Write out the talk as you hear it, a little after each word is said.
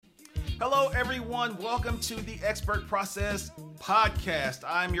Hello, everyone. Welcome to the Expert Process Podcast.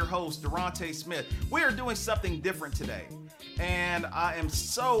 I'm your host, Durante Smith. We are doing something different today, and I am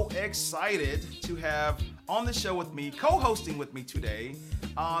so excited to have on the show with me, co-hosting with me today,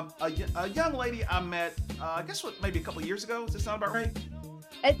 a young lady I met, I guess maybe a couple of years ago. Does that sound about right?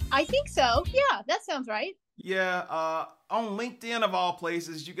 I think so. Yeah, that sounds right. Yeah, on LinkedIn of all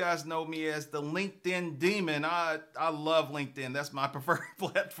places, you guys know me as the LinkedIn demon. I love LinkedIn. That's my preferred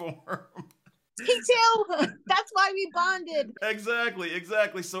platform. Me too. That's why we bonded.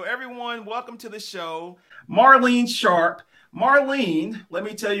 Exactly. So everyone, welcome to the show. Marlene Sharp. Marlene, let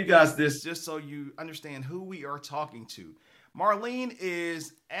me tell you guys this just so you understand who we are talking to. Marlene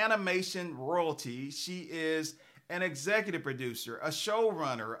is animation royalty. She is an executive producer, a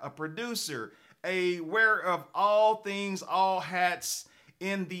showrunner, a producer, a wearer of all things, all hats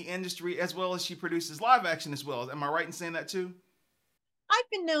in the industry, as well as she produces live action as well. Am I right in saying that too? I've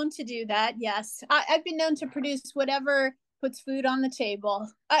been known to do that. Yes, I've been known to produce whatever puts food on the table.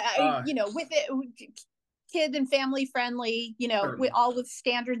 Uh, With it, kid and family friendly. Certainly. With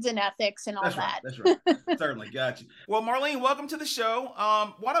standards and ethics and all That's right. that. That's right. Certainly. Got you. Well, Marlene, welcome to the show.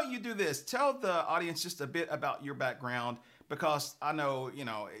 Why don't you do this? Tell the audience just a bit about your background because I know,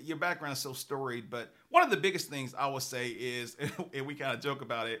 your background is so storied, but one of the biggest things I would say is, and we kind of joke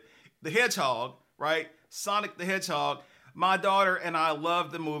about it, the hedgehog, right? Sonic the Hedgehog. My daughter and I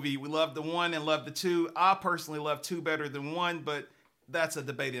love the movie. We love the one and love the two. I personally love two better than one, but that's a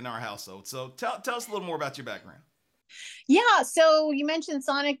debate in our household. So tell us a little more about your background. Yeah, so you mentioned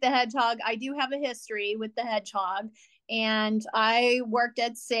Sonic the Hedgehog. I do have a history with the Hedgehog, and I worked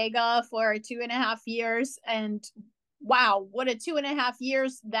at Sega for 2.5 years. And wow, what a 2.5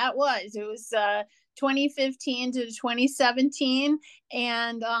 years that was! It was 2015 to 2017,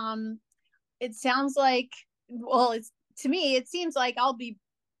 and it sounds like, well, it's to me, it seems like I'll be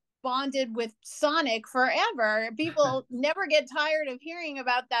bonded with Sonic forever. People never get tired of hearing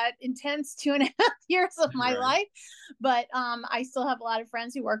about that intense 2.5 years of my Right. life. But I still have a lot of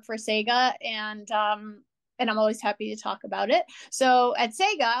friends who work for Sega, and I'm always happy to talk about it. So at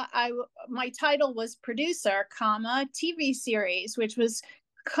Sega, my title was producer, TV series, which was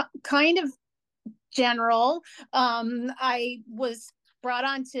kind of general. I was brought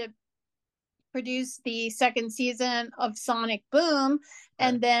on to produce the second season of Sonic Boom, Okay.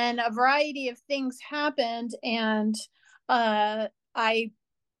 and then a variety of things happened, and I,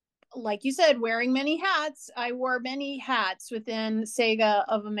 like you said, wearing many hats, I wore many hats within Sega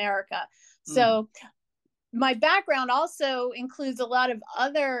of America. Mm. So my background also includes a lot of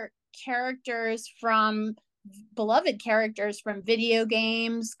other characters from beloved characters from video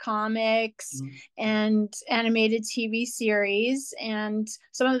games, comics, Mm. and animated TV series. And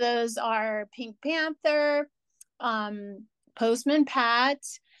some of those are Pink Panther, Postman Pat,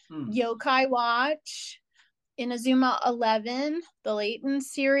 Mm. Yokai Watch, Inazuma 11, the Layton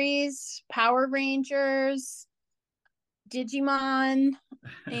series, Power Rangers, Digimon,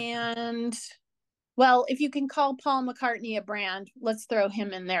 and well, if you can call Paul McCartney a brand, let's throw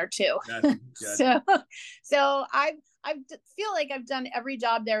him in there too. Gotcha. so, so I feel like I've done every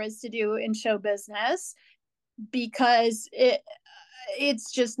job there is to do in show business because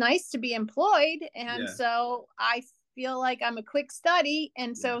it's just nice to be employed, and Yeah. so I feel like I'm a quick study,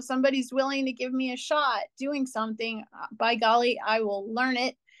 and Yeah. so if somebody's willing to give me a shot doing something, by golly, I will learn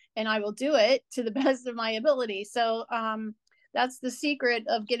it and I will do it to the best of my ability. So that's the secret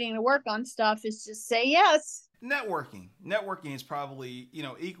of getting to work on stuff, is just say yes. Networking is probably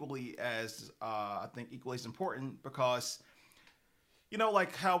equally as I think equally as important because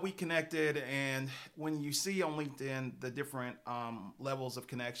like how we connected, and when you see on LinkedIn the different levels of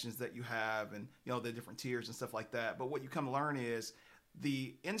connections that you have, and the different tiers and stuff like that. But what you come to learn is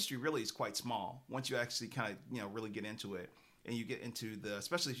the industry really is quite small once you actually kind of really get into it, and you get into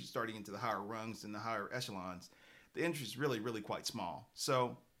especially if you're starting into the higher rungs and the higher echelons. The industry is really quite small.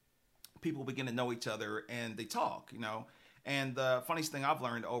 So people begin to know each other and they talk. And the funniest thing I've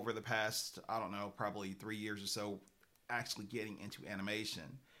learned over the past, I don't know, probably 3 years or so, actually getting into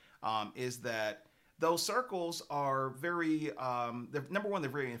animation, is that those circles are very, number one, they're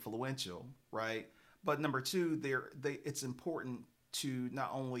very influential, right? But number two, it's important to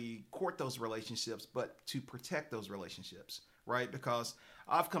not only court those relationships, but to protect those relationships, right? Because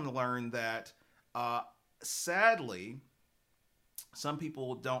I've come to learn that, sadly, some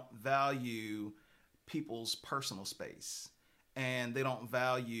people don't value people's personal space, and they don't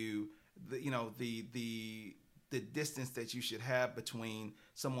value the distance that you should have between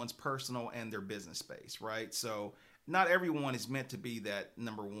someone's personal and their business space, right? So not everyone is meant to be that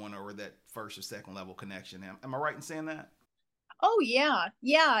number one or that first or second level connection. Am I right in saying that? Oh yeah.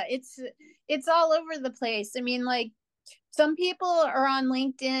 Yeah, it's all over the place. I mean, like some people are on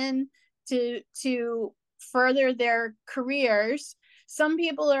LinkedIn to further their careers. Some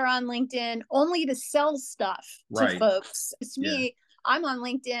people are on LinkedIn only to sell stuff to Right. folks. It's Yeah, me, I'm on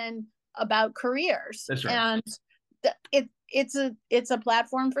LinkedIn about careers, that's right. and it's a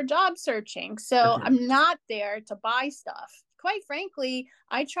platform for job searching. That's So right. I'm not there to buy stuff. Quite frankly,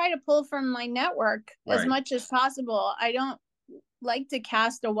 I try to pull from my network as Right. much as possible. I don't like to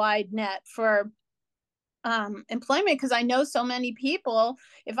cast a wide net for employment because I know so many people.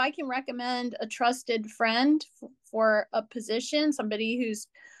 If I can recommend a trusted friend for a position, somebody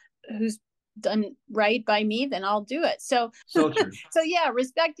who's done right by me, then I'll do it. So So true. so yeah,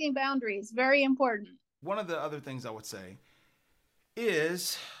 respecting boundaries, very important. One of the other things I would say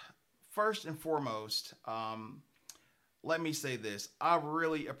is first and foremost, let me say this. I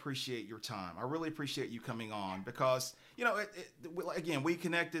really appreciate your time. I really appreciate you coming on because, again, we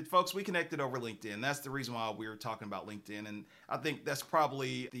connected, folks, we connected over LinkedIn. That's the reason why we were talking about LinkedIn. And I think that's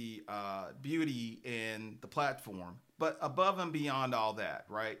probably the beauty in the platform. But above and beyond all that,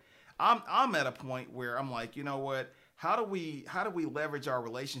 right? I'm at a point where I'm like, you know what? How do we leverage our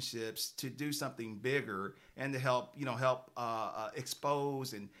relationships to do something bigger and to help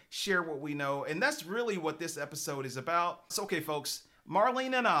expose and share what we know? And that's really what this episode is about. So, okay, folks,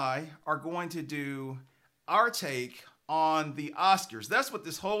 Marlene and I are going to do our take on the Oscars. That's what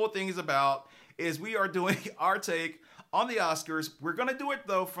this whole thing is about. Is we are doing our take on the Oscars. We're going to do it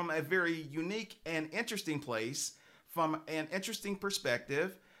though from a very unique and interesting place, from an interesting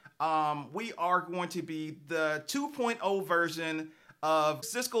perspective. We are going to be the 2.0 version of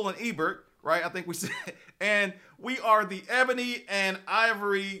Siskel and Ebert, right? I think we said, and we are the ebony and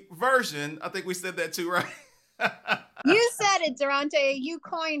ivory version. I think we said that too, right? You said it, Durante. You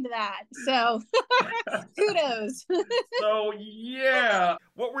coined that. So kudos. So yeah,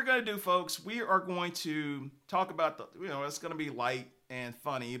 what we're gonna do, folks, we are going to talk about it's gonna be light and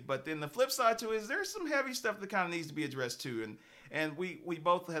funny, but then the flip side to it is there's some heavy stuff that kind of needs to be addressed too, and we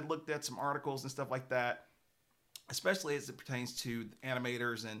both had looked at some articles and stuff like that, especially as it pertains to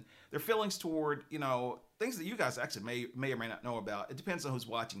animators and their feelings toward things that you guys actually may or may not know about. It depends on who's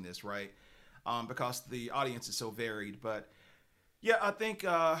watching this, right? Because the audience is so varied, but yeah, I think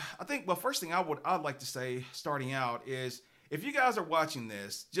well, first thing I'd like to say starting out is if you guys are watching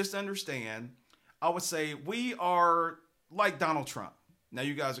this, just understand, I would say we are like Donald Trump. Now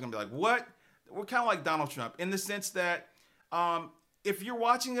you guys are gonna be like, what? We're kind of like Donald Trump in the sense that if you're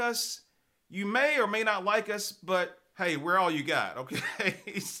watching us, you may or may not like us, but hey, we're all you got,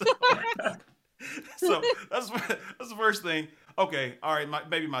 okay? So that's the first thing. Okay, all right,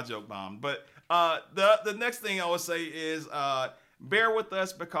 maybe my joke bomb, but the next thing I would say is bear with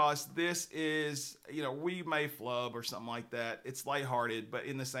us because this is we may flub or something like that. It's lighthearted, but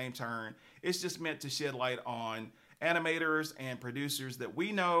in the same turn, it's just meant to shed light on animators and producers that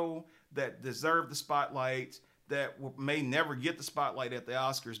we know that deserve the spotlight that may never get the spotlight at the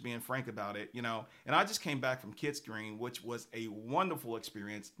Oscars, being frank about it, And I just came back from Kids Green, which was a wonderful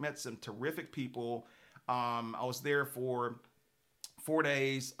experience. Met some terrific people. I was there for 4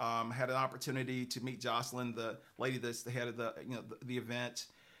 days. Had an opportunity to meet Jocelyn, the lady that's the head of the event.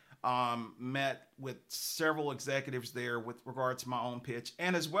 Met with several executives there with regard to my own pitch,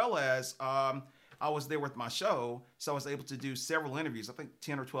 and as well as I was there with my show, so I was able to do several interviews. I think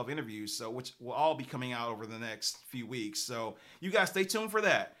 10 or 12 interviews, so which will all be coming out over the next few weeks. So you guys stay tuned for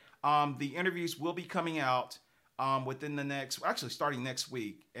that. The interviews will be coming out within actually starting next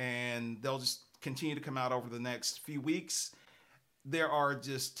week, and they'll just continue to come out over the next few weeks. There are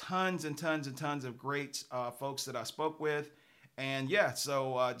just tons and tons and tons of great folks that I spoke with, and yeah,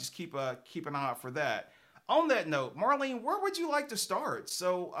 so just keep an eye out for that. On that note, Marlene, where would you like to start?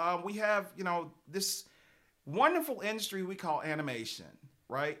 So we have this wonderful industry we call animation,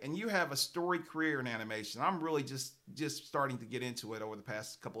 right? And you have a storied career in animation. I'm really just starting to get into it over the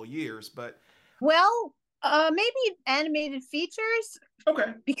past couple of years, but Well, maybe animated features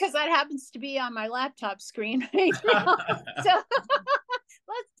okay. because that happens to be on my laptop screen right now. So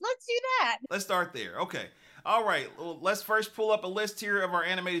let's do that. Let's start there. Okay. All right. Well, let's first pull up a list here of our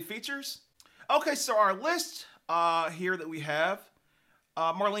animated features. Okay, so our list here that we have,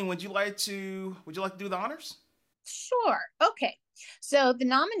 Marlene, would you like to do the honors? Sure. Okay. So the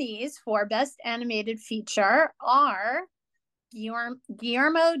nominees for Best Animated Feature are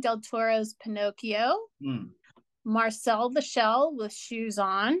Guillermo del Toro's Pinocchio, Marcel the Shell with Shoes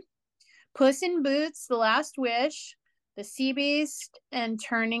On, Puss in Boots: The Last Wish, The Sea Beast, and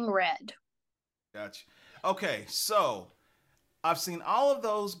Turning Red. Gotcha. Okay, so I've seen all of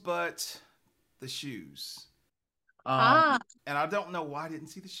those but the shoes. Um, Ah, and I don't know why I didn't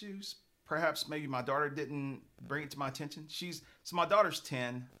see the shoes. Perhaps maybe my daughter didn't bring it to my attention. My daughter's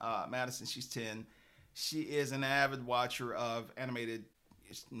 10, Madison, she's 10. She is an avid watcher of animated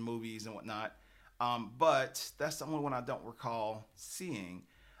movies and whatnot. But that's the only one I don't recall seeing.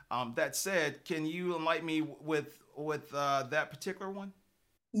 That said, can you enlighten me with that particular one?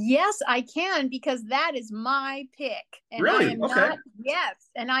 yes, I can because that is my pick. And I Really? am Okay. not, yes,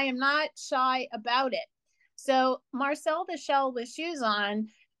 and I am not shy about it. So, Marcel the Shell with Shoes On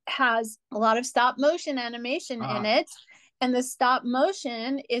has a lot of stop motion animation in Ah, it. And the stop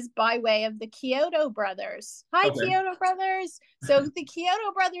motion is by way of the Kyoto brothers. Hi, okay. Kyoto brothers. So, the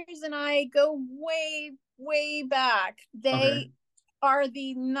Kyoto brothers and I go way, way back. Okay. They are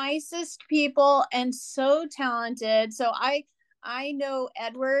the nicest people and so talented. So I know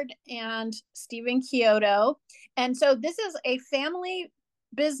Edward and Stephen Kyoto. And so this is a family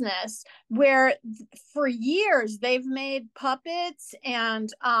business where for years they've made puppets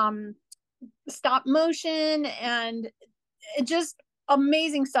and stop motion and just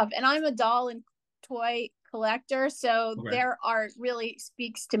amazing stuff. And I'm a doll and toy collector, so Okay. their art really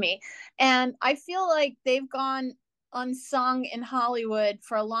speaks to me. And I feel like they've gone unsung in Hollywood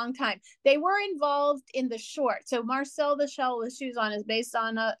for a long time. They were involved in the short. So Marcel the Shell with Shoes On is based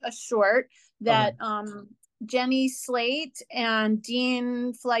on a short Okay. that Jenny Slate and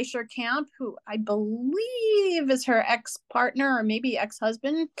Dean Fleischer Camp, who I believe is her ex-partner or maybe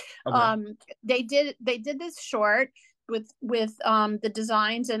ex-husband, Okay. they did this short with the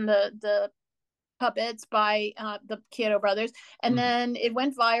designs and the puppets by the Kyoto brothers, and Mhm. then it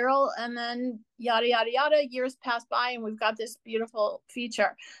went viral, and then yada yada yada. Years passed by, and we've got this beautiful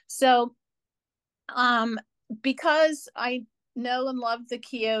feature. So, um, because I know and love the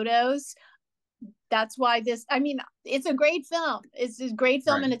Kyotos, that's why this. I mean, it's a great film. It's a great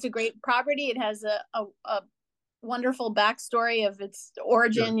film, Right. and it's a great property. It has a wonderful backstory of its Sure.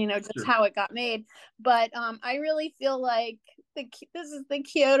 origin, just Sure. how it got made. But I really feel like this is the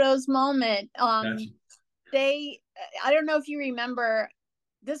Kyoto's moment. Gotcha. I don't know if you remember,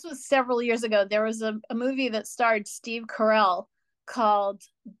 this was several years ago. There was a movie that starred Steve Carell called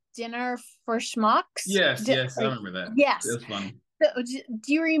Dinner for Schmucks. Yes. Yes. I remember that. Yes. That's funny. So,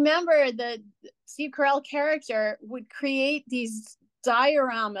 do you remember the Steve Carell character would create these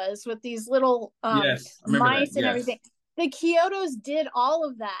dioramas with these little Yes. I remember that. mice and Yes. everything? The Kyotos did all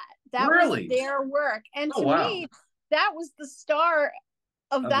of that. That was Really? their work. And Oh, to wow. me, that was the star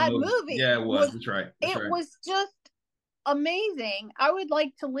of Of the that movie. movie. Yeah, it was. That's right. That's It right. was just amazing. I would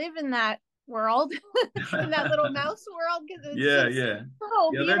like to live in that world, in that little mouse world, because it's Yeah. just Yeah. so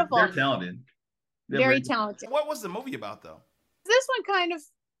Yeah. They're beautiful. talented. They're Very very. talented. What was the movie about though? This one kind of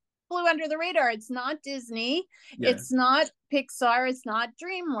flew under the radar. It's not Disney, Yeah. it's not Pixar, it's not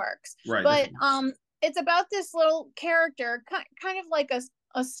DreamWorks, Right. That's but it's about this little character, kind of like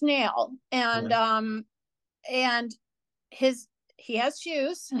a snail, okay. and his he has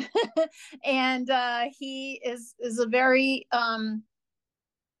shoes, and he is a very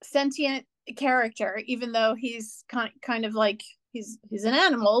sentient character, even though he's kind of like he's an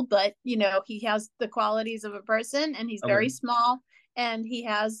animal, but he has the qualities of a person, and he's very Okay. small, and he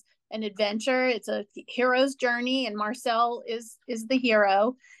has an adventure. It's a hero's journey, and Marcel is the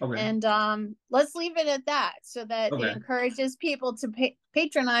hero. Okay. And let's leave it at that, so that it Okay. encourages people to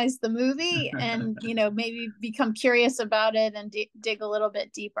patronize the movie, and maybe become curious about it and dig a little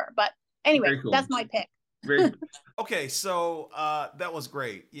bit deeper. But anyway, Very cool. that's my pick. Very. Okay, so that was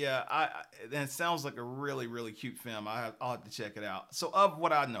great. Yeah, and it sounds like a really, really cute film. I'll have to check it out. So, of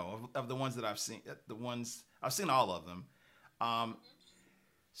what I know of the ones that I've seen, I've seen all of them. Um,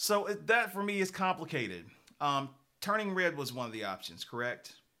 that for me is complicated. Turning Red was one of the options,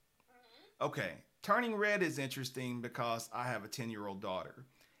 correct? Okay, Turning Red is interesting because I have a 10-year-old daughter,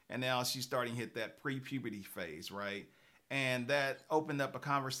 and now she's starting to hit that pre-puberty phase, right? And that opened up a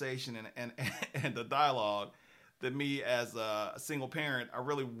conversation and and the dialogue that me as a single parent I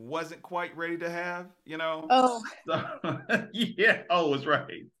really wasn't quite ready to have, you know. Oh, So, yeah. Oh, that's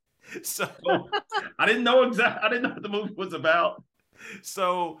right. So Oh, I didn't know exactly. I didn't know what the movie was about.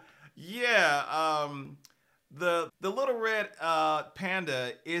 so yeah, the little red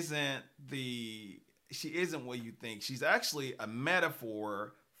panda she isn't what you think. She's actually a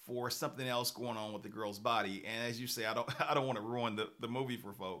metaphor for something else going on with the girl's body. And as you say, I don't want to ruin the movie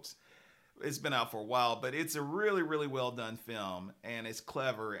for folks. It's been out for a while, but it's a really, really well done film, and it's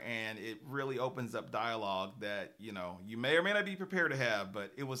clever, and it really opens up dialogue that you may or may not be prepared to have,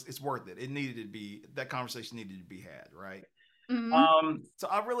 but it's worth it. That conversation needed to be had, right? mm-hmm. So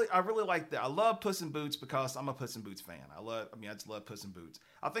I really like that. I love Puss in Boots because I'm a Puss in Boots fan. I just love Puss in Boots.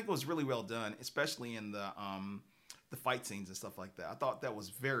 I think it was really well done, especially in the the fight scenes and stuff like that. I thought that was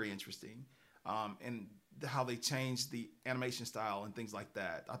very interesting, and how they changed the animation style and things like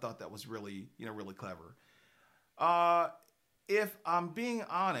that. I thought that was really, really clever. Uh, if I'm being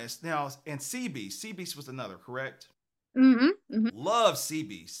honest now, and Sea Beast, Sea Beast was another, correct? Mm-hmm. Mm-hmm. Love Sea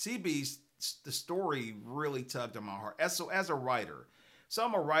Beast. Sea Beast, the story really tugged on my heart. As a writer, so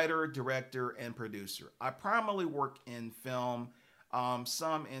I'm a writer, director, and producer. I primarily work in film,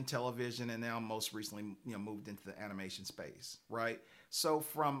 some in television, and now most recently, moved into the animation space. Right. So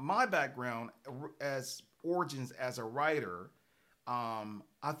from my background as origins as a writer,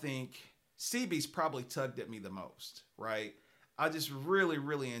 I think Sea Beast probably tugged at me the most. Right. I just really,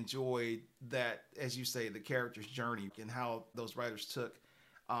 really enjoyed that, as you say, the character's journey and how those writers took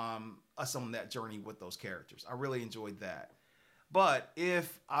us on that journey with those characters. I really enjoyed that. But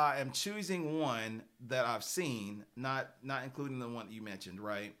if I am choosing one that I've seen, not including the one that you mentioned,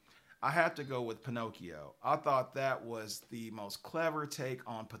 right? I have to go with Pinocchio. I thought that was the most clever take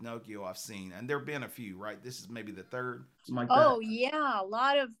on Pinocchio I've seen, and there've been a few, right? This is maybe the third, something like that. Oh yeah, a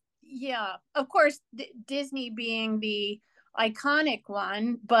lot of, yeah. Of course, Disney being the iconic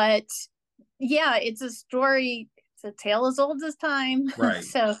one, but yeah, it's a story. It's a tale as old as time. Right.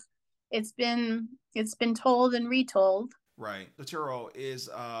 So it's been told and retold. Right. Totoro is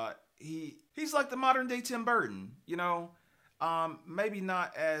he's like the modern day Tim Burton, maybe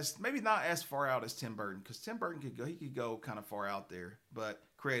not as far out as Tim Burton, because Tim Burton could go kind of far out there, but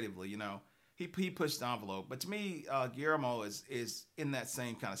creatively, he pushed the envelope. But to me, Guillermo is in that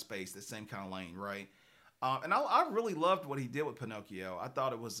same kind of space, that same kind of lane, right? And I really loved what he did with Pinocchio. I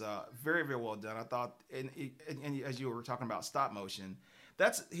thought it was very, very well done. I thought, and as you were talking about stop motion,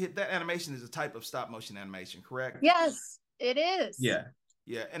 that animation is a type of stop motion animation, correct? Yes, it is. Yeah.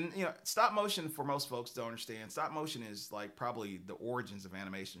 Yeah, and stop motion, for most folks don't understand. Stop motion is like probably the origins of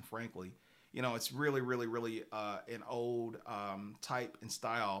animation. Frankly, it's really, really, really an old type and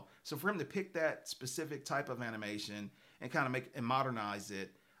style. So for him to pick that specific type of animation and kind of make and modernize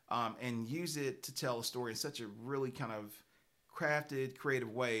it, and use it to tell a story in such a really kind of crafted, creative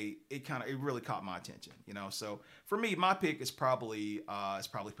way, it really caught my attention. So for me, my pick is probably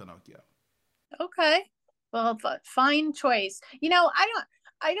Pinocchio. Okay. Well, fine choice.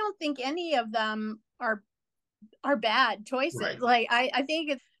 I don't think any of them are bad choices. Right. Like I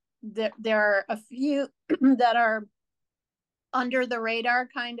think there are a few that are under the radar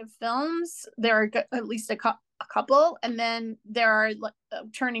kind of films. There are at least a couple, and then there are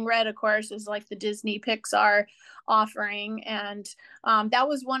Turning Red, of course, is like the Disney Pixar offering, and that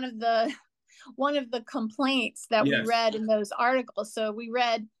was one of the complaints that we Yes. read in those articles. So we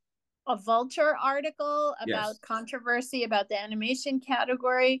read a Vulture article Yes. about controversy about the animation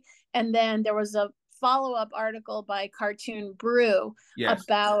category, and then there was a follow-up article by Cartoon Brew Yes.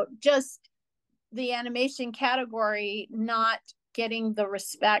 about just the animation category not getting the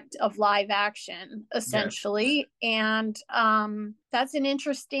respect of live action, essentially. Yes. And that's an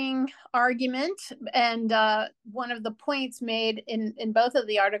interesting argument. And one of the points made in both of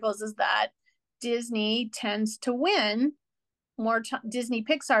the articles is that Disney tends to win Disney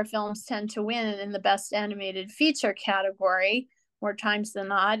Pixar films tend to win in the best animated feature category more times than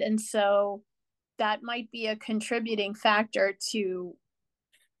not. And so that might be a contributing factor to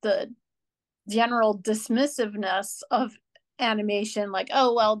the general dismissiveness of animation, like,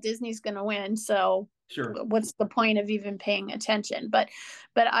 oh well, Disney's going to win, so Sure. What's the point of even paying attention? But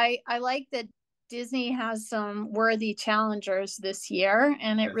I like that Disney has some worthy challengers this year,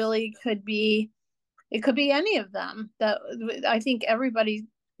 and it really could be any of them. That I think everybody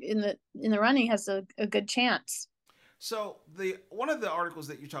in the running has a good chance. So one of the articles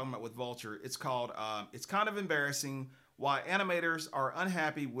that you're talking about with Vulture, it's called "It's Kind of Embarrassing Why Animators Are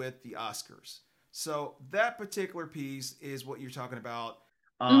Unhappy with the Oscars." So that particular piece is what you're talking about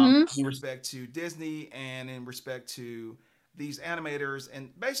in respect to Disney and in respect to these animators,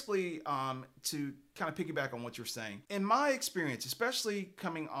 and basically to kind of piggyback on what you're saying. In my experience, especially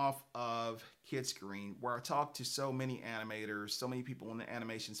coming off of Kidscreen, where I talk to so many animators, so many people in the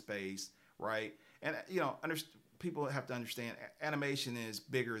animation space, right? And people have to understand animation is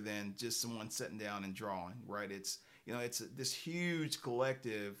bigger than just someone sitting down and drawing, right? It's this huge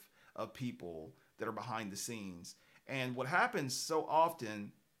collective of people that are behind the scenes. And what happens so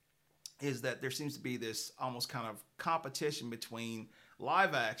often is that there seems to be this almost kind of competition between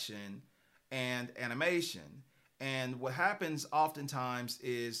live action and animation. And what happens oftentimes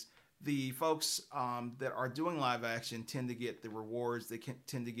is the folks that are doing live action tend to get the rewards. They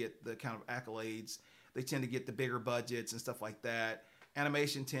tend to get the kind of accolades. They tend to get the bigger budgets and stuff like that.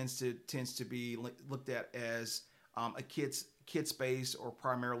 Animation tends to be looked at as a kid's kid space or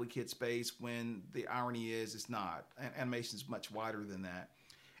primarily kid space, when the irony is it's not. Animation is much wider than that.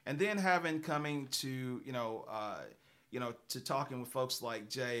 And then having coming to to talking with folks like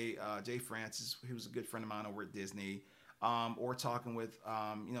Jay Francis, who's a good friend of mine over at Disney, or talking with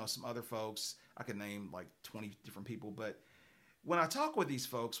some other folks. I could name like 20 different people, but when I talk with these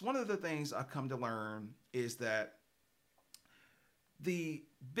folks, one of the things I come to learn is that the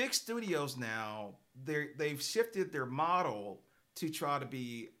big studios now, they've shifted their model to try to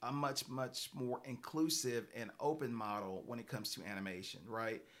be a much more inclusive and open model when it comes to animation,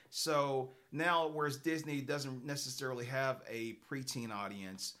 right? So now, whereas Disney doesn't necessarily have a preteen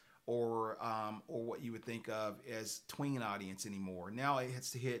audience or what you would think of as tween audience anymore, now it has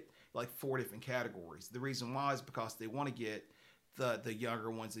to hit like 4 different categories. The reason why is because they want to get the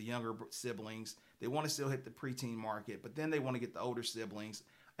younger ones, the younger siblings. They want to still hit the preteen market, but then they want to get the older siblings,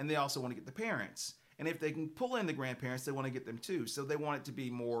 and they also want to get the parents. And if they can pull in the grandparents, they want to get them too. So they want it to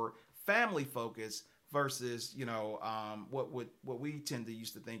be more family focused versus what we tend to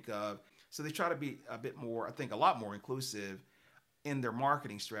used to think of. So they try to be a bit more, I think, a lot more inclusive in their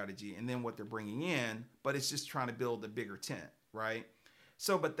marketing strategy and then what they're bringing in. But it's just trying to build a bigger tent, right?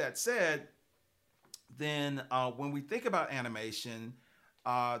 So, but that said, then when we think about animation,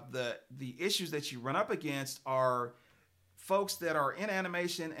 the issues that you run up against are folks that are in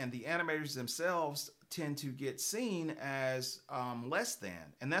animation, and the animators themselves tend to get seen as less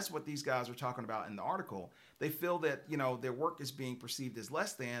than. And that's what these guys are talking about in the article. They feel that, their work is being perceived as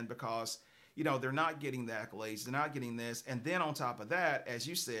less than because, they're not getting the accolades, they're not getting this. And then on top of that, as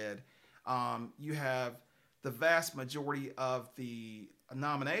you said, you have the vast majority of the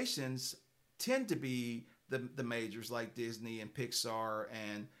nominations tend to be the majors like Disney and Pixar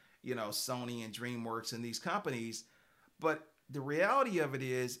and, Sony and DreamWorks and these companies. But the reality of it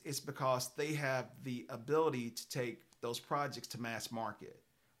is, it's because they have the ability to take those projects to mass market,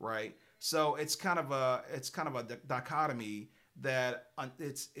 right? So it's kind of a dichotomy that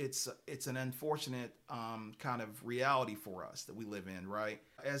it's an unfortunate kind of reality for us that we live in, right?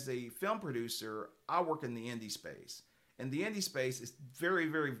 As a film producer, I work in the indie space, and the indie space is very,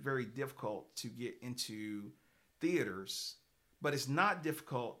 very, very difficult to get into theaters, but it's not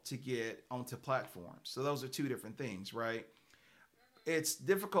difficult to get onto platforms. So those are two different things, right? It's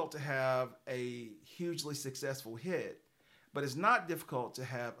difficult to have a hugely successful hit, but it's not difficult to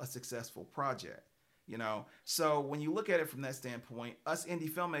have a successful project, So when you look at it from that standpoint, us indie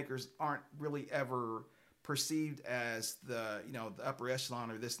filmmakers aren't really ever perceived as the upper echelon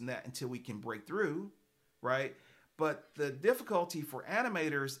or this and that until we can break through, right? But the difficulty for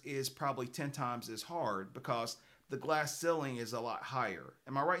animators is probably 10 times as hard because the glass ceiling is a lot higher.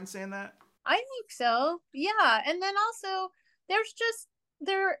 Am I right in saying that? I think so. Yeah. And then also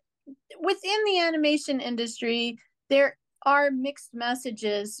there within the animation industry, there are mixed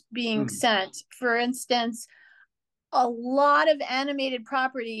messages being sent. For instance, a lot of animated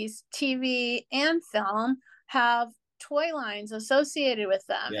properties, TV and film, have toy lines associated with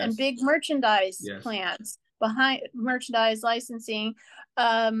them and big merchandise plans behind merchandise licensing.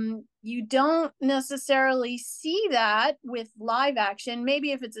 You don't necessarily see that with live action.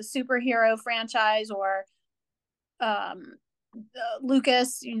 Maybe if it's a superhero franchise or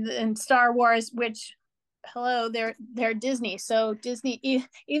Lucas and Star Wars, which they're Disney. So Disney,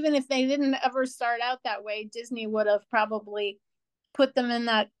 even if they didn't ever start out that way, Disney would have probably put them in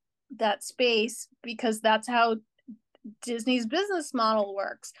that space because that's how Disney's business model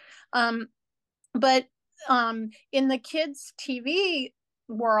works. But in the kids TV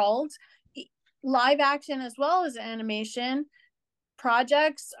world, live action as well as animation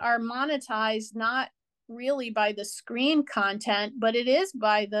projects are monetized not really by the screen content, but it is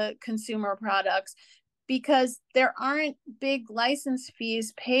by the consumer products, because there aren't big license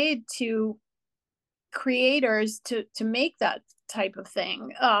fees paid to creators to make that type of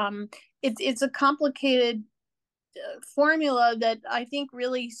thing. It's a complicated formula that I think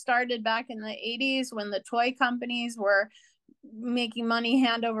really started back in the 80s when the toy companies were making money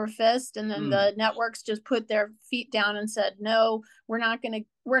hand over fist, and then the networks just put their feet down and said, no, we're not going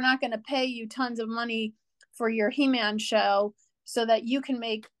to pay you tons of money for your He-Man show so that you can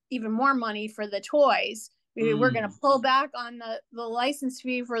make even more money for the toys. We're going to pull back on the license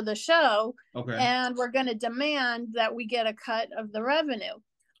fee for the show, and we're going to demand that we get a cut of the revenue.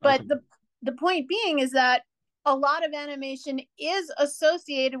 But the point being is that a lot of animation is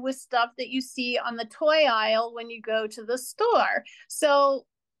associated with stuff that you see on the toy aisle when you go to the store. So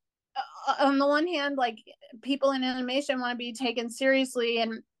on the one hand, like, people in animation want to be taken seriously,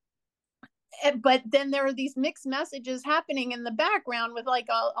 but then there are these mixed messages happening in the background with like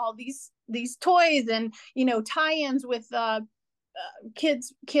all these toys and tie-ins with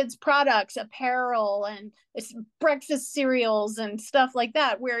kids products, apparel, and breakfast cereals and stuff like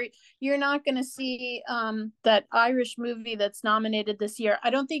that, where you're not going to see that Irish movie that's nominated this year. I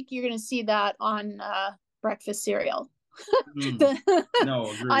don't think you're going to see that on breakfast cereal.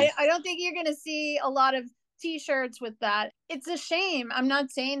 No, agree. I don't think you're going to see a lot of t-shirts with that. It's a shame. I'm not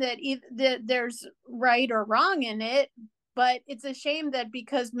saying that there's right or wrong in it, but it's a shame that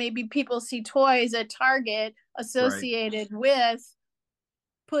because maybe people see toys at Target associated with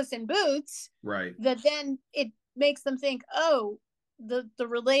Puss in Boots, Right. that then it makes them think, oh, the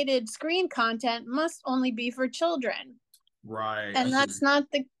related screen content must only be for children. Right. And that's not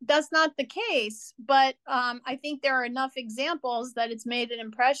the case. But I think there are enough examples that it's made an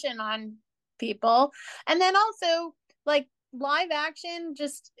impression on people. And then also, like, live action,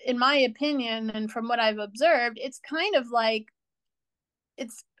 just in my opinion and from what I've observed, it's kind of like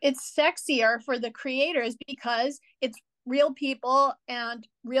it's sexier for the creators because it's real people and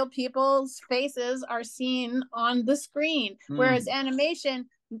real people's faces are seen on the screen. Whereas animation,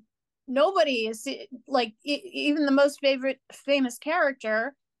 nobody is like, even the most famous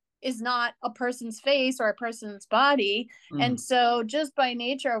character is not a person's face or a person's body. And so just by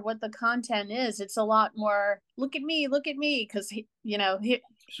nature of what the content is, it's a lot more look at me because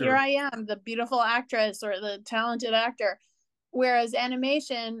here I am, the beautiful actress or the talented actor. Whereas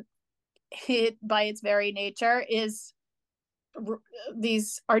animation, by its very nature, is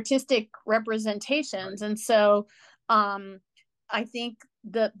these artistic representations. Right. And so I think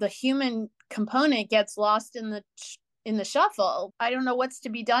the human component gets lost in the shuffle. I don't know what's to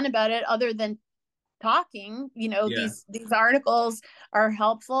be done about it other than talking. These articles are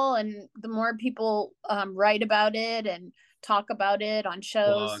helpful, and the more people write about it and talk about it on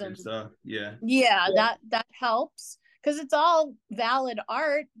shows and stuff, that helps, because it's all valid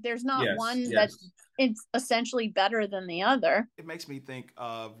art. There's not one that it's essentially better than the other. It makes me think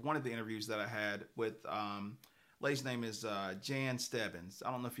of one of the interviews that I had with lady's name is Jan Stebbins.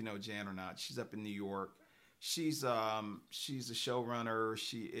 I don't know if you know Jan or not. She's up in New York. She's a showrunner.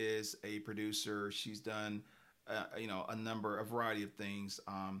 She is a producer. She's done a variety of things.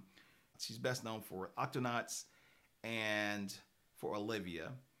 She's best known for Octonauts and for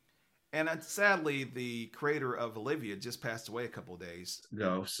Olivia. And sadly, the creator of Olivia just passed away a couple of days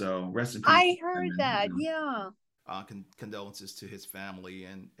ago. So rest in peace. I heard that. Yeah. Condolences to his family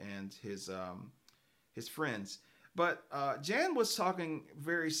and his friends. But Jan was talking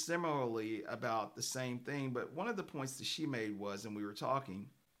very similarly about the same thing. But one of the points that she made was, and we were talking,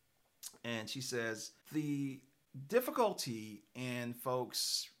 and she says the difficulty in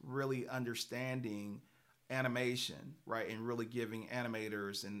folks really understanding animation, right, and really giving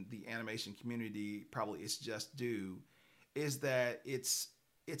animators and the animation community probably its just due, is that it's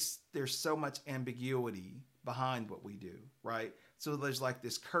there's so much ambiguity behind what we do, right? So there's like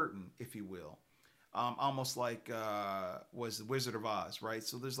this curtain, if you will, almost like was the Wizard of Oz, right?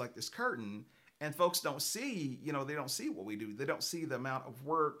 So there's like this curtain, and folks don't see, they don't see what we do. They don't see the amount of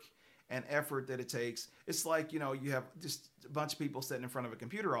work and effort that it takes. It's like, you have just a bunch of people sitting in front of a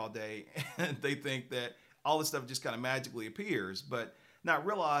computer all day, and they think that all this stuff just kind of magically appears, but not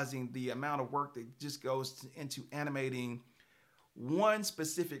realizing the amount of work that just goes into animating one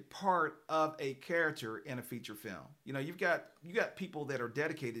specific part of a character in a feature film. You've got people that are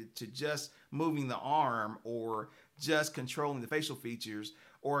dedicated to just moving the arm, or just controlling the facial features,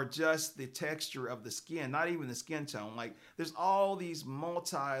 or just the texture of the skin, not even the skin tone. Like, there's all these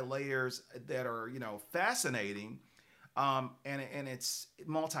multi-layers that are, fascinating, and it's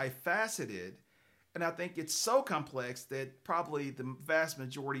multifaceted. And I think it's so complex that probably the vast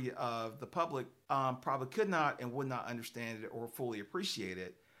majority of the public probably could not and would not understand it or fully appreciate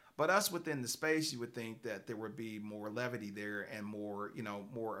it. But us within the space, you would think that there would be more levity there and more,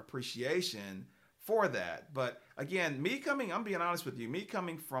 more appreciation for that. But again, I'm being honest with you, me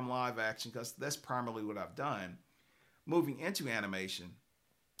coming from live action, because that's primarily what I've done, moving into animation,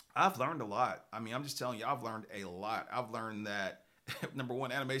 I've learned a lot. I mean, I'm just telling you, I've learned a lot. I've learned that number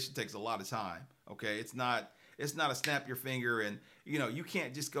one, animation takes a lot of time. Okay, it's not a snap your finger, and you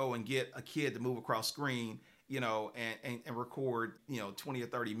can't just go and get a kid to move across screen, and record 20 or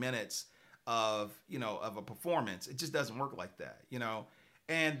 30 minutes of a performance. It just doesn't work like that.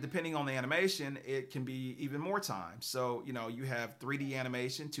 And depending on the animation, it can be even more time. So you have 3D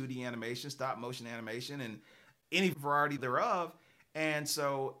animation, 2D animation, stop motion animation, and any variety thereof. And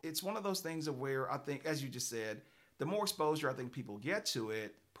so it's one of those things of where I think, as you just said, the more exposure I think people get to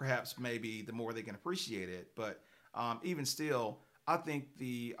it, perhaps maybe the more they can appreciate it. But even still, I think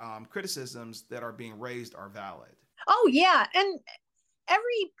the criticisms that are being raised are valid. Oh yeah, and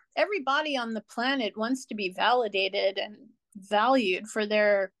everybody on the planet wants to be validated and valued for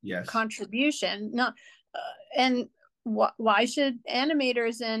their Yes. contribution. Not, and why should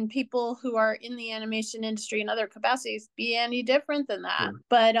animators and people who are in the animation industry in other capacities be any different than that? Sure.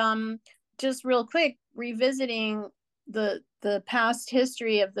 But just real quick, revisiting the past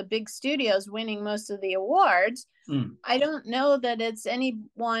history of the big studios winning most of the awards, I don't know that it's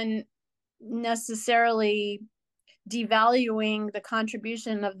anyone necessarily devaluing the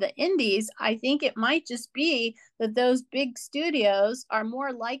contribution of the indies. I think it might just be that those big studios are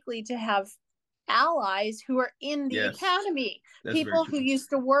more likely to have allies who are in the academy. That's people who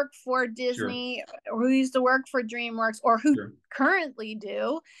used to work for Disney, or who used to work for DreamWorks, or who currently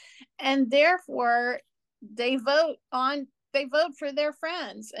do, and therefore they vote for their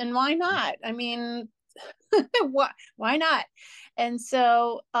friends. And why not? I mean, why not? And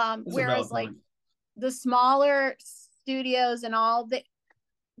so whereas like the smaller studios and all that,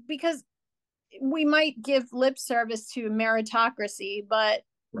 because we might give lip service to meritocracy, but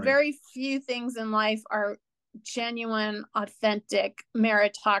very few things in life are genuine, authentic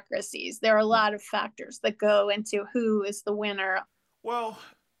meritocracies. There are a lot of factors that go into who is the winner. Well,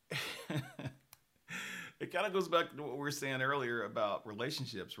 it kind of goes back to what we were saying earlier about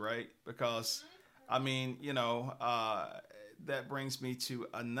relationships, right? Because, I mean, you know, that brings me to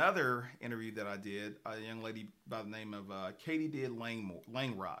another interview that I did. A young lady by the name of Katie Did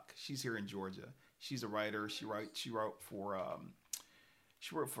Langrock. She's here in Georgia. She's a writer. She wrote for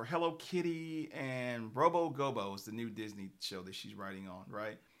Hello Kitty and Robo Gobo is the new Disney show that she's writing on,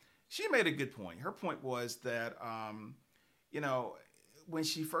 right? She made a good point. Her point was that, you know, when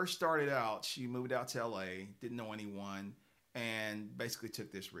she first started out, she moved out to LA, didn't know anyone, and basically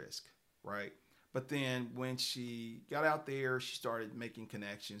took this risk, right? But then when she got out there, she started making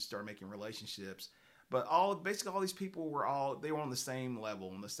connections, started making relationships. But basically all these people they were on the same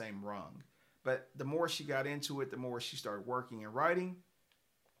level, on the same rung. But the more she got into it, the more she started working and writing,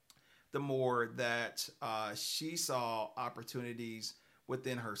 the more that she saw opportunities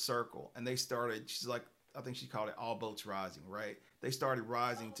within her circle. And she's like, I think she called it all boats rising, right? They started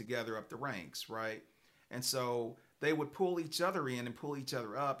rising together up the ranks, right? And so they would pull each other in and pull each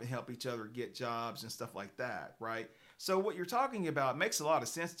other up and help each other get jobs and stuff like that, right? So what you're talking about makes a lot of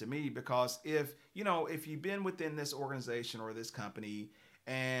sense to me, because if you've been within this organization or this company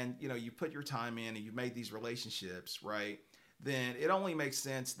and, you know, you put your time in and you've made these relationships, right, then it only makes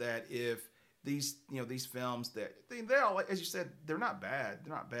sense that if these films that they all, as you said, they're not bad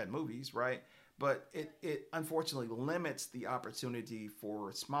movies, right? But it unfortunately limits the opportunity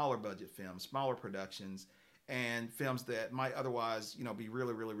for smaller budget films, smaller productions, and films that might otherwise, you know, be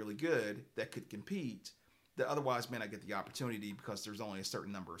really, really, really good, that could compete, that otherwise may not get the opportunity because there's only a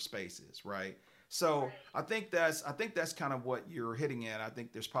certain number of spaces, right? So I think that's kind of what you're hitting at. I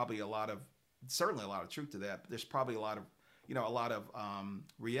think there's probably certainly a lot of truth to that, but there's probably a lot of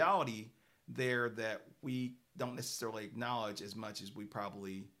reality there that we don't necessarily acknowledge as much as we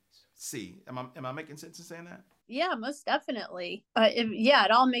probably see. Am I making sense in saying that? Yeah, most definitely.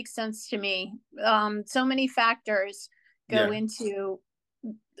 It all makes sense to me. So many factors go into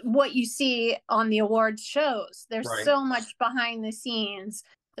what you see on the awards shows. There's so much behind the scenes,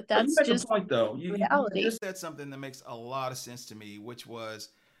 but that's just a point, though. reality. You just said something that makes a lot of sense to me, which was,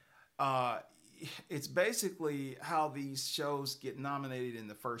 it's basically how these shows get nominated in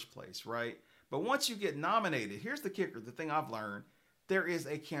the first place, right? But once you get nominated, here's the kicker. The thing I've learned, there is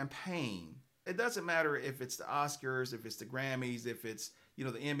a campaign. It doesn't matter if it's the Oscars, if it's the Grammys, if it's, you know,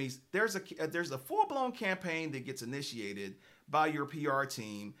 the Emmys. There's a full-blown campaign that gets initiated by your PR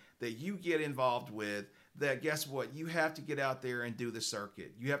team that you get involved with, that guess what? You have to get out there and do the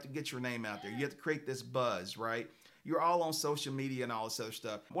circuit. You have to get your name out there. You have to create this buzz, right? You're all on social media and all this other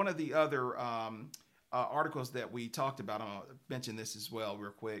stuff. One of the other articles that we talked about, I'll mention this as well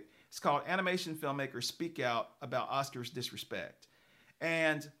real quick. It's called Animation Filmmakers Speak Out About Oscars Disrespect.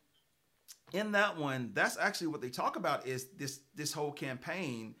 And in that one, that's actually what they talk about, is this whole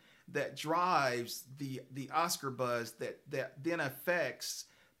campaign that drives the Oscar buzz that then affects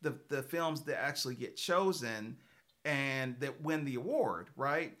the films that actually get chosen and that win the award,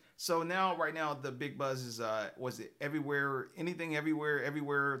 right? So right now, the big buzz is, was it Everywhere, Anything,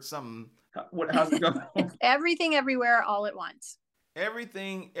 Everywhere, something. How's it go? Everything, Everywhere, All at Once.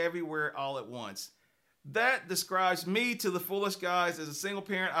 Everything, Everywhere, All at Once. That describes me to the fullest, guys. As a single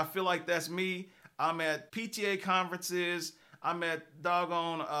parent, I feel like that's me. I'm at PTA conferences. I'm at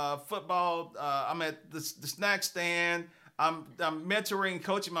doggone football. I'm at the snack stand. I'm mentoring,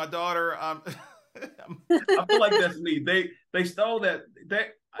 coaching my daughter. I feel like that's me. They stole that.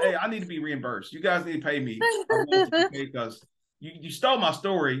 Hey, I need to be reimbursed. You guys need to pay me. I want to pay because you stole my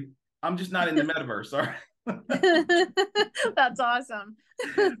story. I'm just not in the metaverse. All right. That's awesome.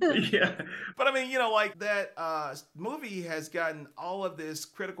 Yeah. But I mean, like that movie has gotten all of this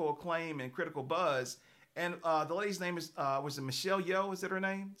critical acclaim and critical buzz. And the lady's name is was it Michelle Yeoh? Is that her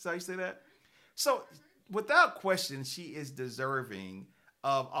name? Is that how you say that? So without question, she is deserving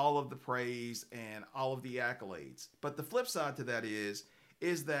of all of the praise and all of the accolades. But the flip side to that is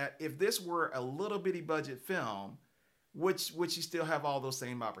that if this were a little bitty budget film, would she still have all those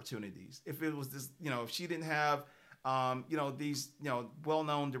same opportunities? If it was this, if she didn't have these,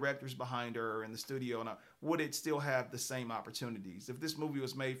 well-known directors behind her in the studio, and would it still have the same opportunities? If this movie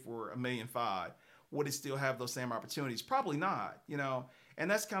was made for $1.5 million, would it still have those same opportunities? Probably not, And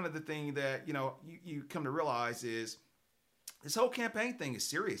that's kind of the thing that, you come to realize is this whole campaign thing is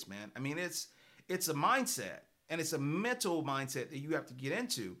serious, man. I mean, it's a mindset, and it's a mental mindset that you have to get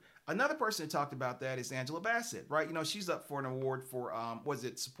into. Another person who talked about that is Angela Bassett, right? She's up for an award for was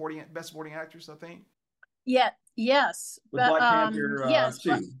it best supporting actress, I think. Yeah. Yes. With Black Panther yes.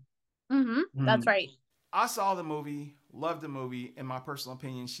 2. That's right. I saw the movie, loved the movie. In my personal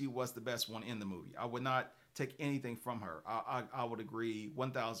opinion, she was the best one in the movie. I would not take anything from her. I would agree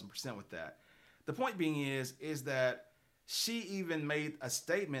 1,000% with that. The point being is that she even made a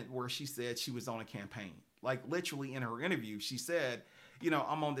statement where she said she was on a campaign. Like literally in her interview, she said,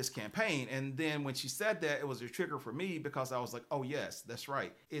 I'm on this campaign. And then when she said that, it was a trigger for me because I was like, oh yes, that's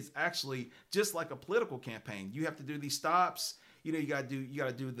right. It's actually just like a political campaign. You have to do these stops. You gotta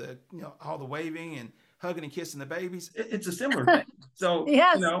do the, all the waving and hugging and kissing the babies. It's a similar thing. So,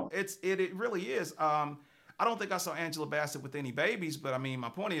 yes. It really is. I don't think I saw Angela Bassett with any babies, but I mean, my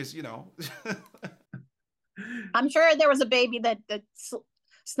point is, I'm sure there was a baby that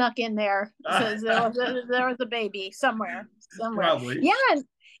snuck in there. So there was a baby somewhere. Probably. Yeah, and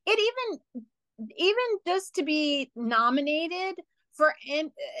it even just to be nominated for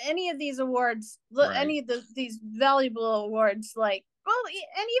any of these awards, right. Any of these valuable awards, like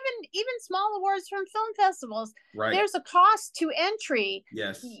and even small awards from film festivals, right. There's a cost to entry.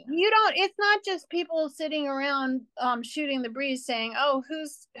 Yes. It's not just people sitting around shooting the breeze saying, oh,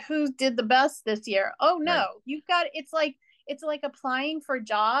 who did the best this year. Oh no, right. You've got, it's like applying for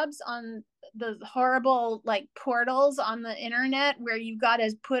jobs on the horrible like portals on the internet where you've got to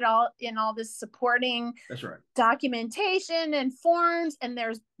put all this supporting, that's right, documentation and forms, and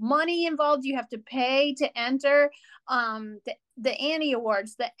there's money involved. You have to pay to enter the Annie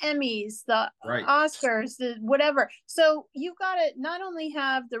Awards, the Emmys, the right. Oscars, the whatever. So you've got to not only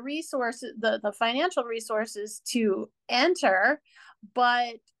have the resources, the financial resources to enter,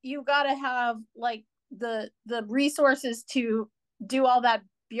 but you've got to have like the resources to do all that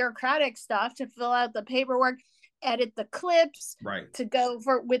bureaucratic stuff, to fill out the paperwork, edit the clips, right, to go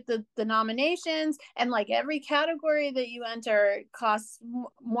for with the nominations, and like every category that you enter costs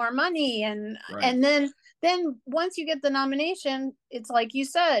more money, and right. And then once you get the nomination, it's like you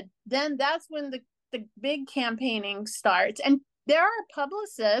said, then that's when the big campaigning starts. And there are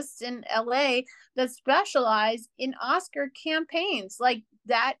publicists in LA that specialize in Oscar campaigns. Like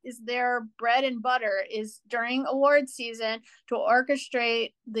that is their bread and butter, is during award season to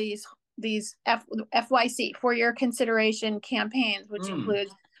orchestrate these FYC, for your consideration campaigns, which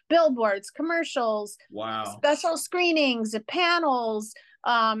includes billboards, commercials, wow, special screenings, panels,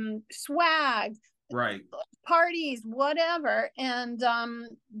 swag, right, parties, whatever. And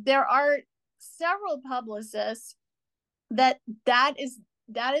there are several publicists that is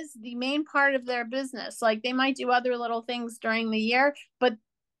the main part of their business. Like they might do other little things during the year, but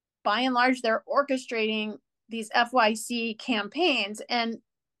by and large, they're orchestrating these FYC campaigns, and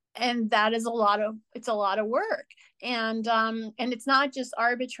that is a lot of work, and it's not just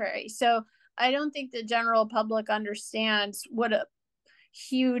arbitrary. So I don't think the general public understands what a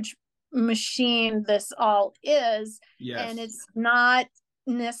huge machine this all is. Yes. And it's not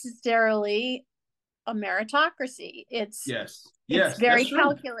necessarily a meritocracy. It's very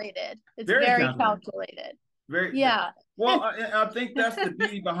calculated. It's very calculated. Very, yeah. Well, I think that's the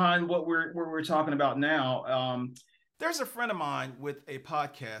beauty behind what we're talking about now. There's a friend of mine with a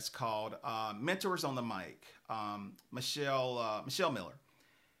podcast called Mentors on the Mic, Michelle Miller.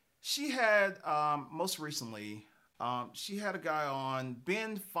 She had most recently, she had a guy on,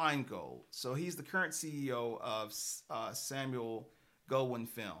 Ben Feingold. So he's the current CEO of Samuel Goldwyn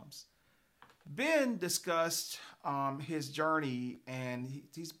Films. Ben discussed his journey, and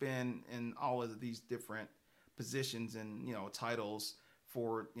he's been in all of these different positions and titles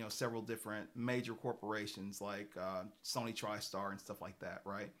for several different major corporations like Sony TriStar and stuff like that,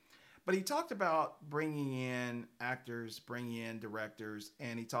 right? But he talked about bringing in actors, bringing in directors,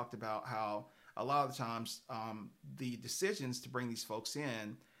 and he talked about how a lot of the times the decisions to bring these folks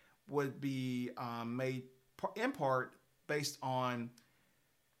in would be made in part based on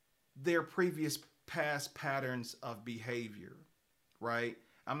their previous past patterns of behavior, right?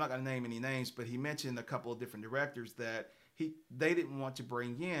 I'm not going to name any names, but he mentioned a couple of different directors that they didn't want to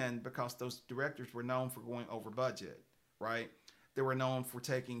bring in because those directors were known for going over budget, right? They were known for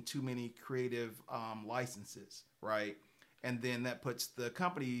taking too many creative licenses, right? And then that puts the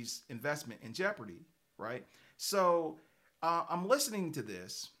company's investment in jeopardy, right? So I'm listening to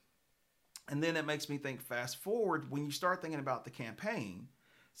this, and then it makes me think, fast forward, when you start thinking about the campaign,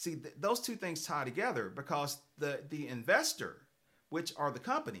 see, those two things tie together because the investor, which are the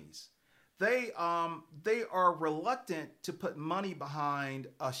companies, they are reluctant to put money behind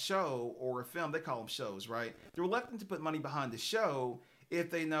a show or a film. They call them shows, right? They're reluctant to put money behind the show if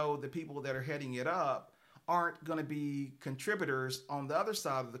they know the people that are heading it up aren't going to be contributors on the other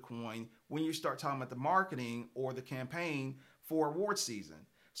side of the coin when you start talking about the marketing or the campaign for award season.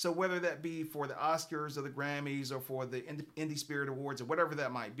 So whether that be for the Oscars or the Grammys or for the Indie Spirit Awards or whatever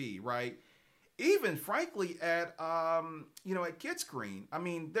that might be, right? Even frankly at at Kids Screen, I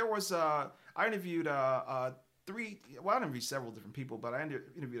mean, there was I interviewed I interviewed several different people, but I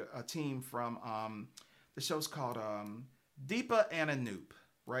interviewed a team from the show's called Deepa and Anoop,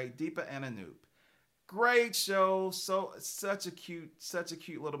 right? Deepa and Anoop. Great show, such a cute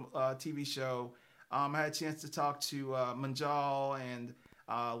little TV show. I had a chance to talk to Manjal and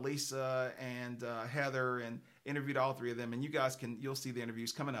Lisa and Heather, and interviewed all three of them. And you'll see the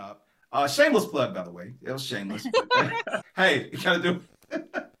interviews coming up. Shameless plug, by the way. It was shameless. But, hey, you gotta do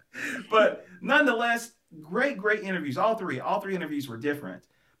it. But nonetheless, great interviews. All three interviews were different.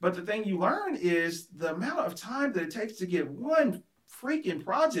 But the thing you learn is the amount of time that it takes to get one freaking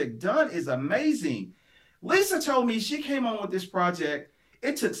project done is amazing. Lisa told me she came on with this project.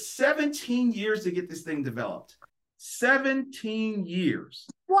 It took 17 years to get this thing developed. 17 years.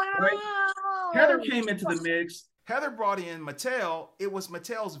 Wow. Right? Heather came into the mix. Heather brought in Mattel. It was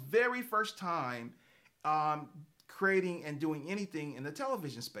Mattel's very first time creating and doing anything in the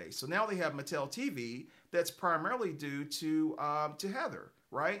television space. So now they have Mattel TV that's primarily due to Heather,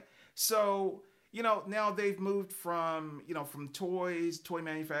 right? So now they've moved from toy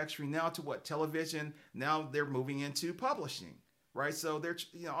manufacturing now to television. Now they're moving into publishing, right? So they're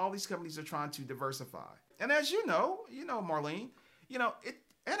all these companies are trying to diversify. And as you know, Marlene,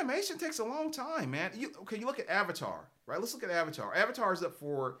 animation takes a long time, man. You look at Avatar, right? Let's look at Avatar. Avatar is up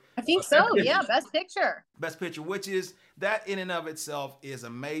for I think so. Yeah, Best Picture. Best Picture, which is that in and of itself is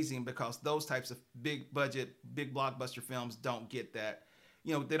amazing because those types of big budget, big blockbuster films don't get that.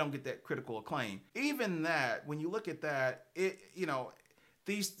 They don't get that critical acclaim. Even that, when you look at that,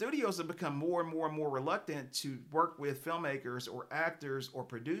 these studios have become more and more reluctant to work with filmmakers or actors or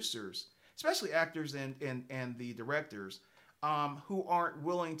producers, especially actors and the directors, who aren't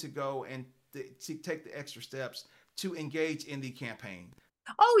willing to go and to take the extra steps to engage in the campaign.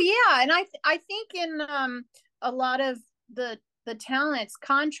 Oh yeah, and I think in a lot of the talent's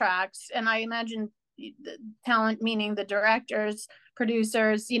contracts, and I imagine the talent meaning the directors,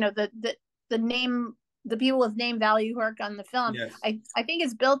 producers, the people with name value who work on the film. Yes. I think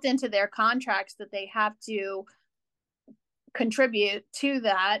it's built into their contracts that they have to contribute to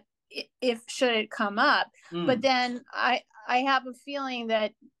that if should it come up. But then I have a feeling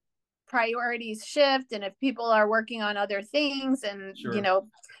that priorities shift, and if people are working on other things and sure.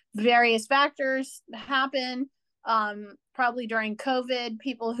 Various factors happen, probably during COVID,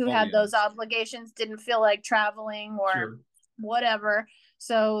 people who had those obligations didn't feel like traveling or whatever,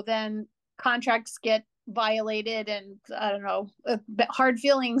 so then contracts get violated, and I don't know, hard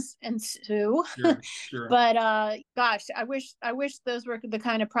feelings ensue. Sure. But gosh, I wish those were the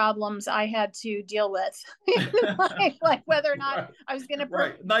kind of problems I had to deal with. like whether or not I was going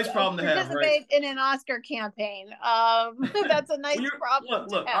to nice problem to have, right? in an Oscar campaign. That's a nice problem.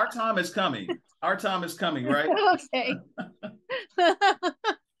 Look, our time is coming. Our time is coming, right? Okay.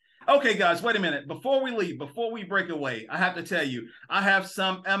 Okay, guys, wait a minute. Before we leave, before we break away, I have to tell you, I have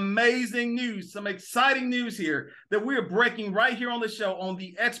some amazing news, some exciting news here that we're breaking right here on the show on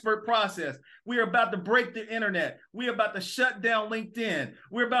the Expert Process. We're about to break the internet. We're about to shut down LinkedIn.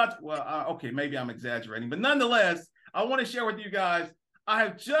 Okay, maybe I'm exaggerating, but nonetheless, I want to share with you guys, I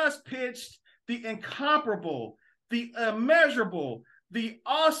have just pitched the incomparable, the immeasurable, the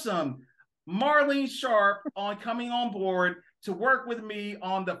awesome Marlene Sharp on coming on board to work with me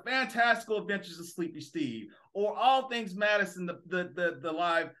on the fantastical adventures of Sleepy Steve, or All Things Madison,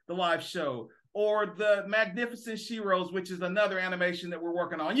 the live show, or the Magnificent Sheroes, which is another animation that we're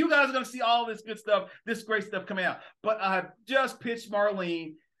working on. You guys are going to see all this good stuff, this great stuff coming out. But I have just pitched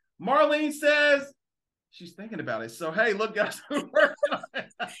Marlene. Marlene says, She's thinking about it. So hey, look, guys, we're working on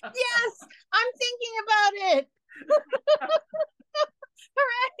it. Yes, I'm thinking about it.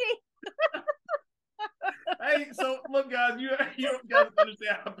 Hooray! Hey, so look, guys, you guys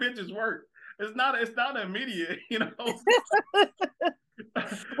understand how pitches work. It's not immediate, you know.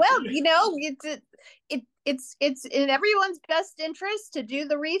 Well, you know, it's in everyone's best interest to do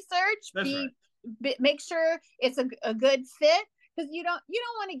the research, That's right. make sure it's a good fit, because you don't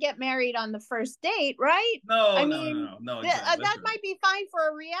want to get married on the first date, right? No, I no, mean, no, no, exactly. that Right. might be fine for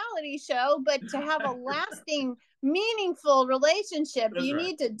a reality show, but to have a lasting, meaningful relationship, That's you right.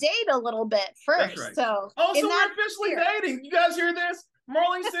 need to date a little bit That's first. right. So, Oh, in so that we're officially sphere, dating. You guys hear this?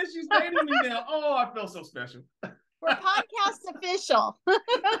 Marlene says she's dating me now. Oh, I feel so special. we're podcast official.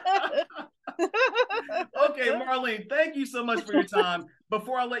 Okay, Marlene, thank you so much for your time.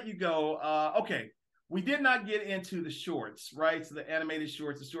 Before I let you go, okay, we did not get into the shorts, right? So the animated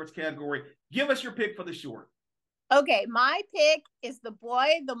shorts, the shorts category. Give us your pick for the short. Okay, my pick is The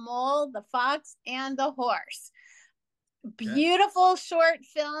Boy, the Mole, the Fox, and the Horse. Okay. Beautiful short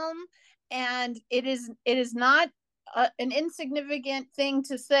film, and it is not an insignificant thing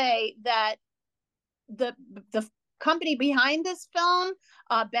to say that the company behind this film,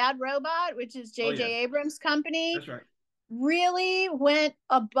 Bad Robot, which is Oh J.J. yeah, Abrams' company, that's right. really went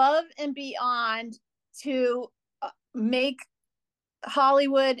above and beyond to make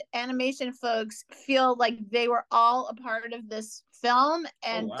Hollywood animation folks feel like they were all a part of this film, Oh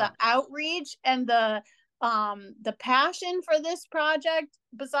and the wow. outreach and the passion for this project,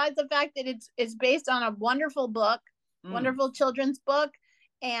 besides the fact that it's based on a wonderful book, wonderful children's book,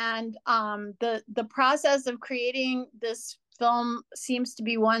 and the process of creating this film seems to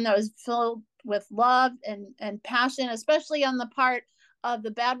be one that was filled with love and passion, especially on the part of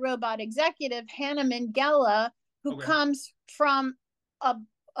the Bad Robot executive Hannah Minghella, who Okay. comes from a,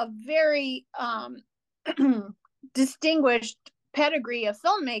 a very distinguished pedigree of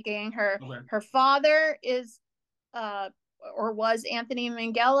filmmaking. Okay. Her father is or was Anthony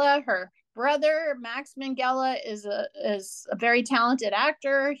Minghella. Her brother Max Minghella is a very talented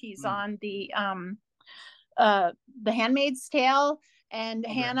actor. He's on the Handmaid's Tale, and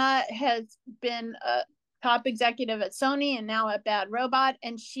Okay. Hannah has been a top executive at Sony and now at Bad Robot,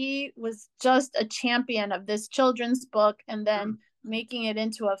 and she was just a champion of this children's book and then making it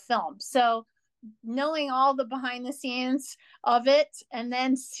into a film. So knowing all the behind the scenes of it and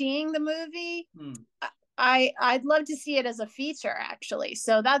then seeing the movie, I'd love to see it as a feature, actually.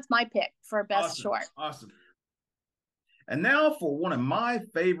 So that's my pick for best Awesome. short. Awesome. And now for one of my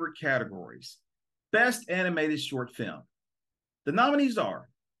favorite categories, best animated short film. The nominees are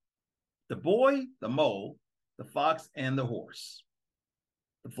The Boy, the Mole, the Fox, and the Horse,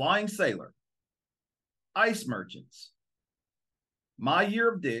 The Flying Sailor, Ice Merchants, My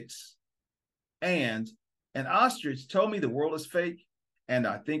Year of Dicks, and An Ostrich Told Me the World is Fake, and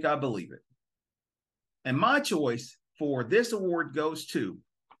I Think I Believe It. And my choice for this award goes to,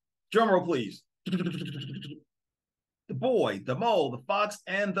 drumroll please, The Boy, the Mole, the Fox,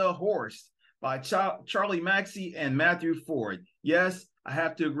 and the Horse by Charlie Maxey and Matthew Ford. Yes, I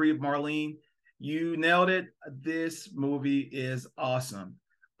have to agree with Marlene. You nailed it. This movie is awesome.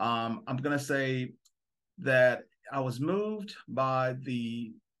 I'm going to say that I was moved by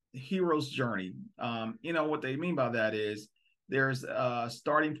the hero's journey. You know, what they mean by that is there's a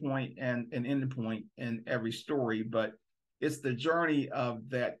starting point and an ending point in every story, but it's the journey of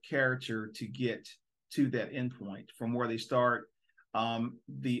that character to get to that end point from where they start,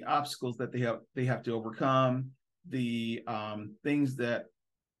 the obstacles that they have to overcome, the things that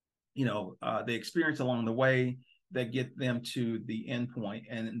they experience along the way that get them to the end point.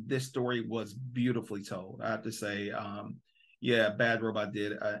 And this story was beautifully told, I have to say. Yeah, Bad Robot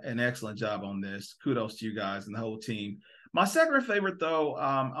did an excellent job on this. Kudos to you guys and the whole team. My second favorite, though,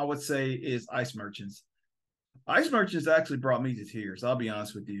 I would say, is Ice Merchants. Ice Merchants actually brought me to tears. I'll be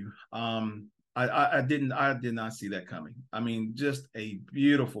honest with you. I did not see that coming. I mean, just a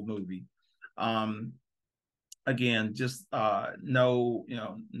beautiful movie. Again, just no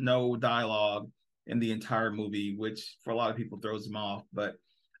dialogue in the entire movie, which for a lot of people throws them off. But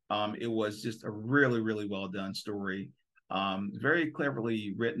it was just a really, really well done story. Very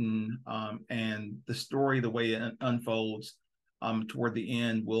cleverly written, and the story, the way it unfolds toward the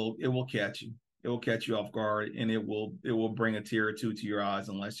end, will catch you. It will catch you off guard, and it will bring a tear or two to your eyes,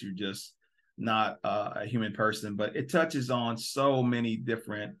 unless you're just not a human person. But it touches on so many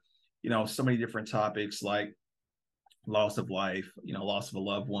different topics, like loss of life, loss of a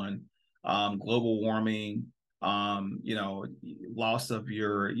loved one, global warming, loss of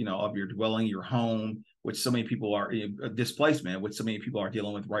your dwelling, your home, which so many people are displacement, which so many people are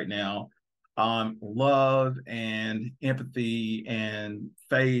dealing with right now. love and empathy and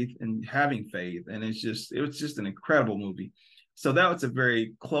faith and having faith. And it was just an incredible movie. So that was a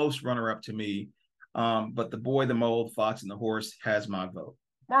very close runner-up to me. But The Boy, the Mole, the Fox, and the Horse has my vote.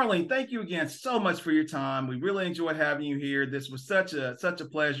 Marlene, thank you again so much for your time. We really enjoyed having you here. This was such a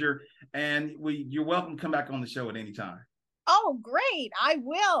pleasure, and you're welcome to come back on the show at any time. Oh, great. I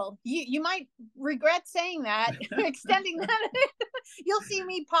will. You might regret saying that, extending that. You'll see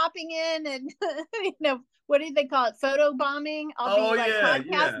me popping in and, what do they call it? Photo bombing. I'll be like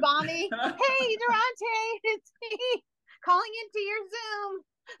podcast bombing. Hey, Durante, it's me calling into your Zoom.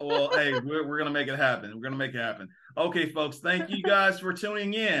 Well, hey, we're going to make it happen. We're going to make it happen. Okay, folks, thank you guys for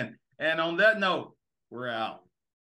tuning in. And on that note, we're out.